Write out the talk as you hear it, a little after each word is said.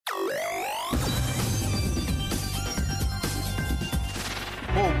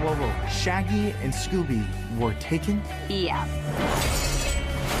Whoa. Shaggy and Scooby were taken? Yeah.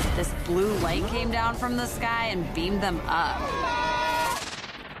 This blue light came down from the sky and beamed them up.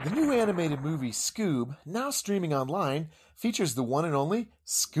 The new animated movie Scoob, now streaming online, features the one and only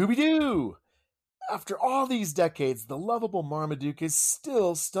Scooby-Doo. After all these decades, the lovable Marmaduke is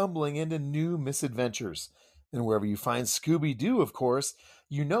still stumbling into new misadventures. And wherever you find Scooby-Doo, of course,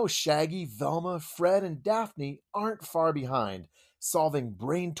 you know Shaggy, Velma, Fred, and Daphne aren't far behind, solving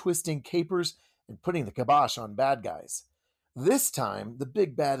brain-twisting capers and putting the kibosh on bad guys. This time, the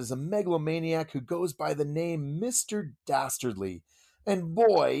big bad is a megalomaniac who goes by the name Mr. Dastardly. And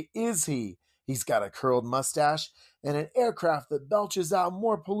boy, is he! He's got a curled mustache and an aircraft that belches out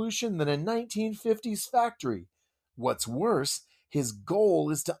more pollution than a 1950s factory. What's worse, his goal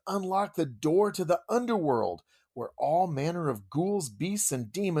is to unlock the door to the underworld, where all manner of ghouls, beasts,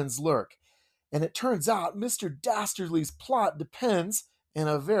 and demons lurk. And it turns out Mr. Dastardly's plot depends, in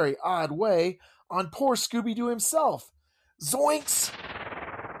a very odd way, on poor Scooby-Doo himself. Zoinks!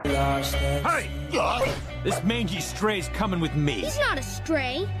 Hey! This mangy stray's coming with me. He's not a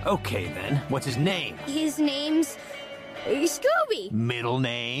stray. Okay, then. What's his name? His name's Scooby. Middle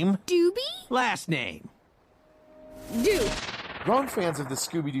name? Doobie? Last name? Doo. Grown fans of the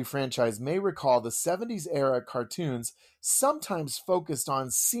Scooby-Doo franchise may recall the 70s-era cartoons sometimes focused on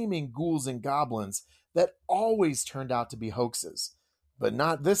seeming ghouls and goblins that always turned out to be hoaxes. But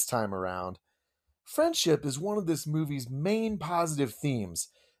not this time around. Friendship is one of this movie's main positive themes,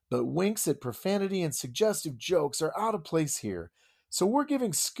 but winks at profanity and suggestive jokes are out of place here, so we're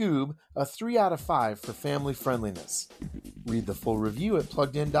giving Scoob a 3 out of 5 for family friendliness. Read the full review at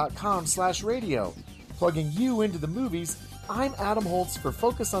pluggedin.com/radio. Plugging you into the movies, I'm Adam Holtz for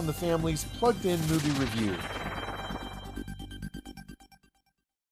Focus on the Family's Plugged In Movie Review.